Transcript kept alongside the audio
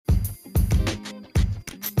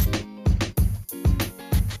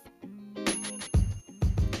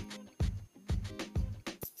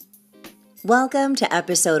Welcome to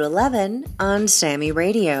episode 11 on Sammy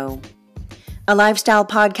Radio, a lifestyle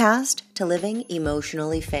podcast to living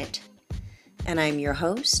emotionally fit. And I'm your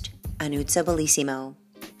host, Anutsa Bellissimo.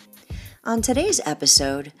 On today's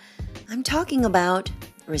episode, I'm talking about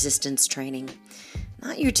resistance training.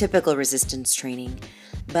 Not your typical resistance training,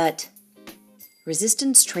 but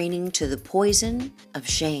resistance training to the poison of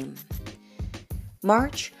shame.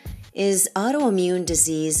 March is Autoimmune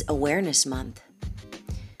Disease Awareness Month.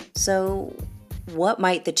 So, what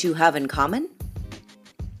might the two have in common?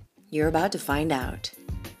 You're about to find out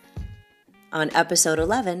on episode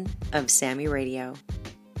 11 of Sammy Radio.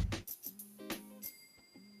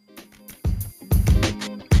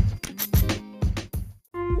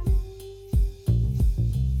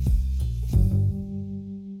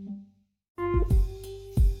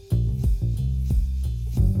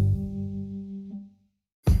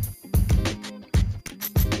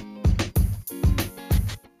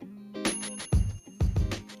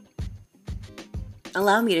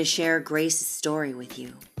 Allow me to share Grace's story with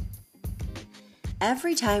you.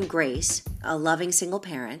 Every time Grace, a loving single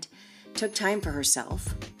parent, took time for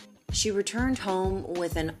herself, she returned home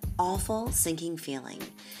with an awful sinking feeling.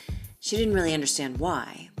 She didn't really understand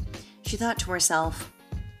why. She thought to herself,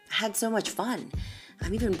 I had so much fun.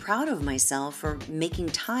 I'm even proud of myself for making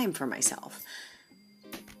time for myself.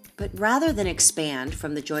 But rather than expand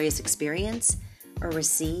from the joyous experience or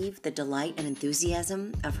receive the delight and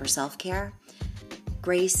enthusiasm of her self-care,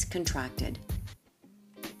 Grace contracted.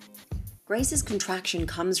 Grace's contraction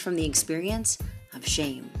comes from the experience of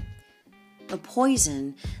shame, a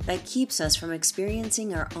poison that keeps us from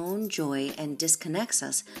experiencing our own joy and disconnects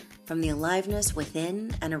us from the aliveness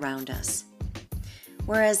within and around us.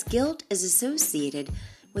 Whereas guilt is associated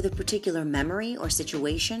with a particular memory or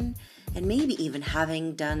situation, and maybe even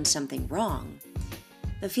having done something wrong,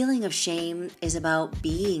 the feeling of shame is about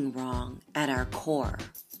being wrong at our core.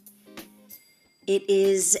 It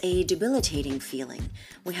is a debilitating feeling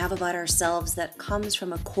we have about ourselves that comes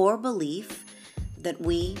from a core belief that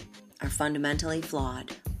we are fundamentally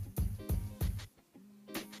flawed.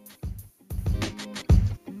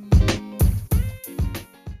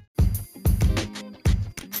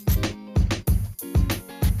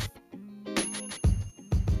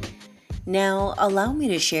 Now, allow me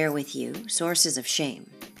to share with you sources of shame.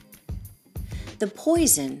 The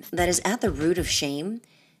poison that is at the root of shame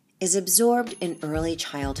is absorbed in early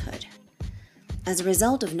childhood. As a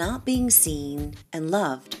result of not being seen and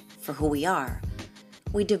loved for who we are,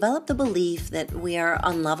 we develop the belief that we are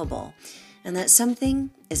unlovable and that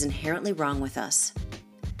something is inherently wrong with us.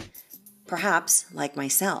 Perhaps, like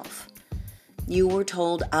myself, you were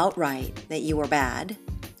told outright that you were bad,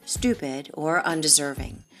 stupid, or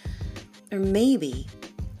undeserving. Or maybe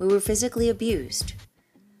we were physically abused,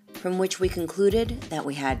 from which we concluded that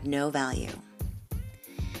we had no value.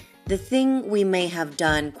 The thing we may have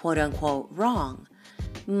done, quote-unquote, wrong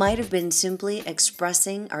might have been simply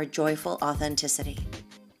expressing our joyful authenticity.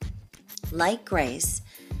 Like Grace,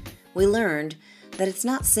 we learned that it's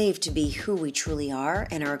not safe to be who we truly are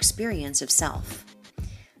in our experience of self.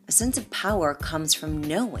 A sense of power comes from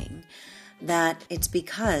knowing that it's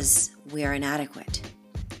because we are inadequate.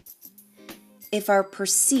 If our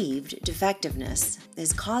perceived defectiveness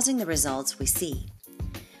is causing the results we see,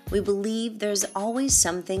 we believe there's always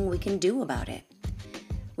something we can do about it.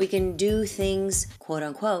 We can do things,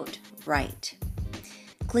 quote-unquote, right.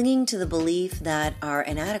 Clinging to the belief that our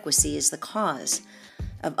inadequacy is the cause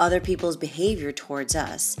of other people's behavior towards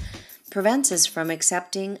us prevents us from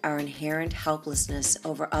accepting our inherent helplessness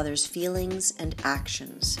over others' feelings and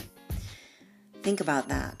actions. Think about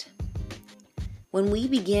that. When we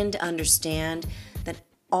begin to understand that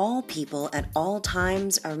all people at all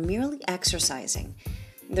times are merely exercising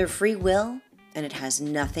their free will, and it has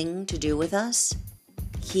nothing to do with us,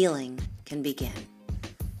 healing can begin.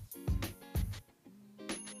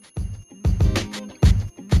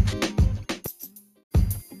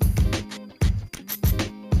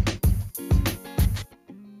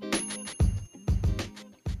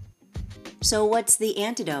 So what's the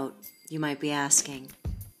antidote, you might be asking?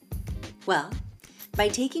 Well, by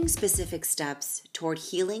taking specific steps toward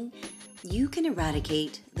healing, you can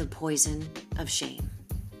eradicate the poison of shame.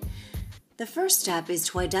 The first step is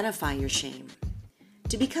to identify your shame,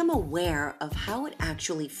 to become aware of how it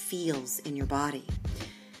actually feels in your body.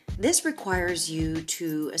 This requires you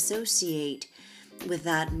to associate with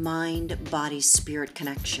that mind-body-spirit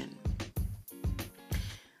connection.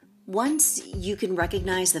 Once you can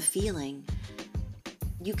recognize the feeling,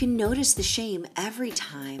 you can notice the shame every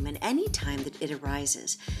time and any time that it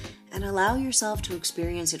arises, and allow yourself to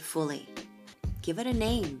experience it fully. Give it a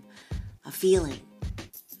name, a feeling.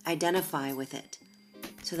 identify with it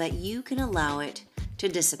so that you can allow it to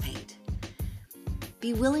dissipate.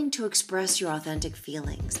 Be willing to express your authentic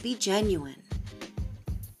feelings. Be genuine.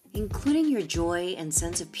 Including your joy and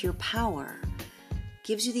sense of pure power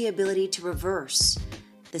gives you the ability to reverse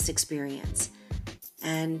this experience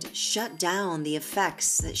and shut down the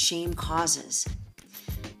effects that shame causes.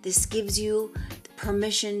 This gives you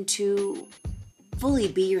permission to fully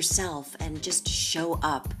be yourself and just show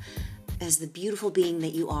up as the beautiful being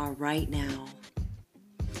that you are right now.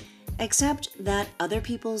 Accept that other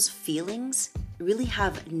people's feelings really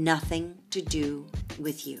have nothing to do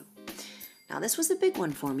with you. Now, this was a big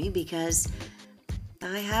one for me because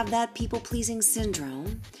I have that people-pleasing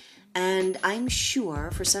syndrome, and I'm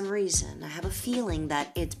sure for some reason I have a feeling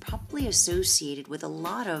that it's probably associated with a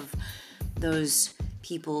lot of those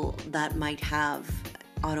people that might have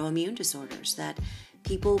autoimmune disorders, that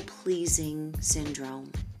people-pleasing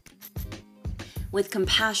syndrome. With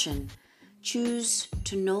compassion, choose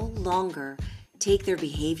to no longer take their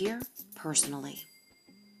behavior personally.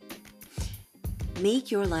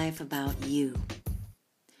 Make your life about you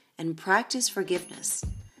and practice forgiveness,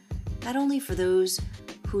 not only for those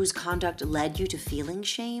whose conduct led you to feeling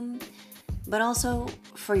shame, but also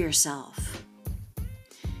for yourself.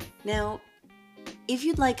 Now, if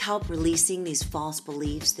you'd like help releasing these false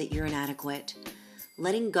beliefs that you're inadequate,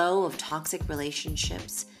 letting go of toxic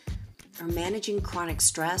relationships, or managing chronic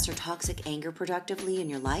stress or toxic anger productively in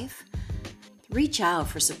your life, reach out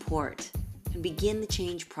for support and begin the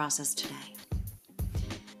change process today.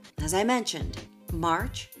 As I mentioned,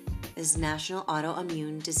 March is National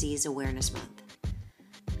Autoimmune Disease Awareness Month.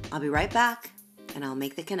 I'll be right back and I'll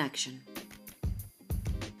make the connection.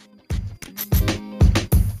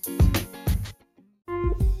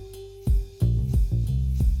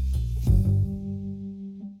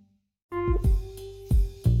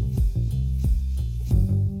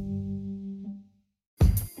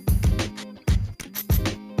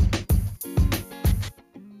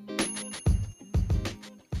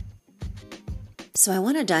 So I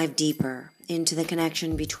want to dive deeper into the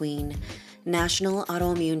connection between National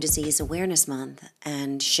Autoimmune Disease Awareness Month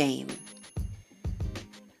and shame.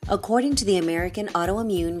 According to the American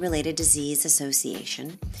Autoimmune Related Disease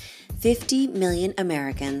Association, 50 million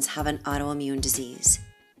Americans have an autoimmune disease.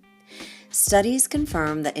 Studies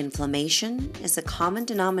confirm that inflammation is a common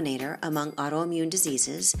denominator among autoimmune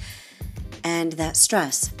diseases and that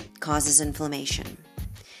stress causes inflammation.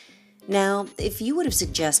 Now, if you would have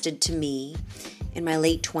suggested to me in my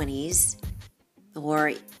late 20s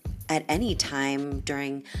or at any time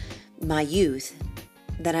during my youth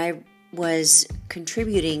that I was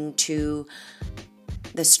contributing to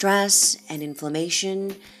the stress and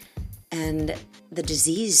inflammation and the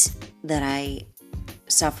disease that I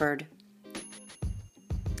suffered,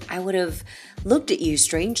 I would have looked at you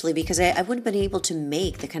strangely because I wouldn't have been able to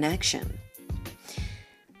make the connection.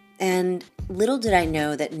 And little did I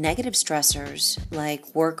know that negative stressors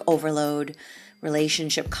like work overload,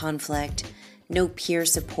 relationship conflict, no peer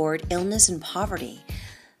support, illness, and poverty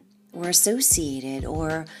were associated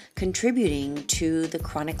or contributing to the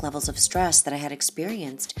chronic levels of stress that I had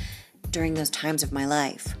experienced during those times of my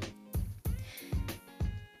life.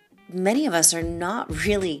 Many of us are not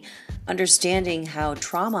really understanding how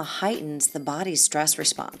trauma heightens the body's stress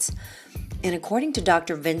response. And according to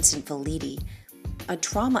Dr. Vincent Felitti, a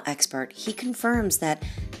trauma expert, he confirms that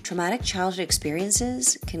traumatic childhood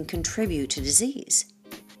experiences can contribute to disease.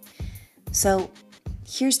 So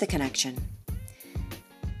here's the connection.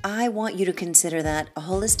 I want you to consider that a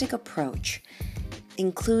holistic approach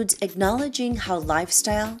includes acknowledging how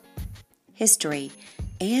lifestyle, history,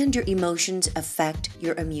 and your emotions affect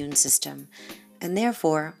your immune system, and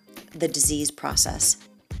therefore the disease process.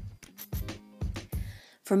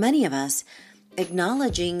 For many of us,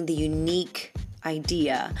 acknowledging the unique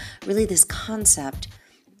idea, really this concept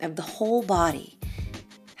of the whole body,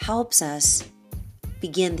 helps us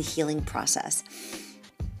begin the healing process.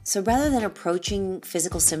 So rather than approaching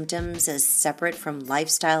physical symptoms as separate from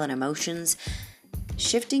lifestyle and emotions,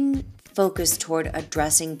 shifting focus toward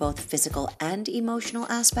addressing both physical and emotional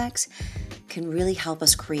aspects can really help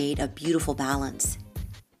us create a beautiful balance.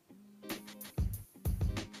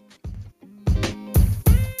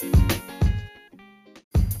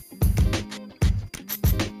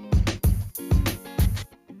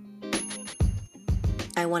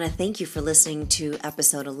 I want to thank you for listening to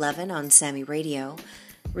episode 11 on Sammy Radio,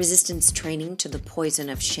 Resistance Training to the Poison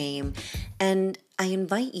of Shame, and I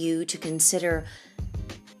invite you to consider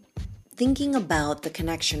thinking about the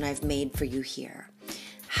connection I've made for you here.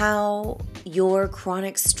 How your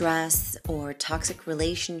chronic stress or toxic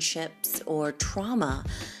relationships or trauma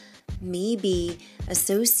may be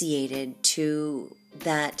associated to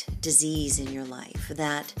that disease in your life,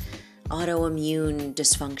 that autoimmune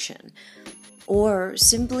dysfunction, or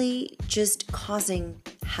simply just causing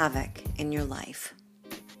havoc in your life.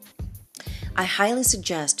 I highly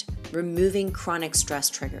suggest removing chronic stress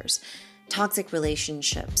triggers, toxic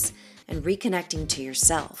relationships, and reconnecting to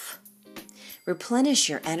yourself. Replenish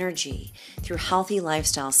your energy through healthy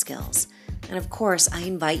lifestyle skills. And of course, I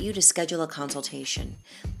invite you to schedule a consultation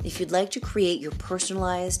if you'd like to create your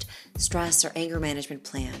personalized stress or anger management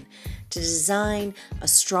plan to design a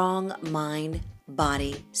strong mind,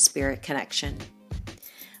 body, spirit connection.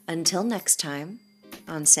 Until next time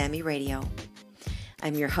on Sammy Radio,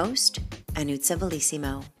 I'm your host, Anutsa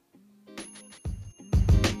Bellissimo.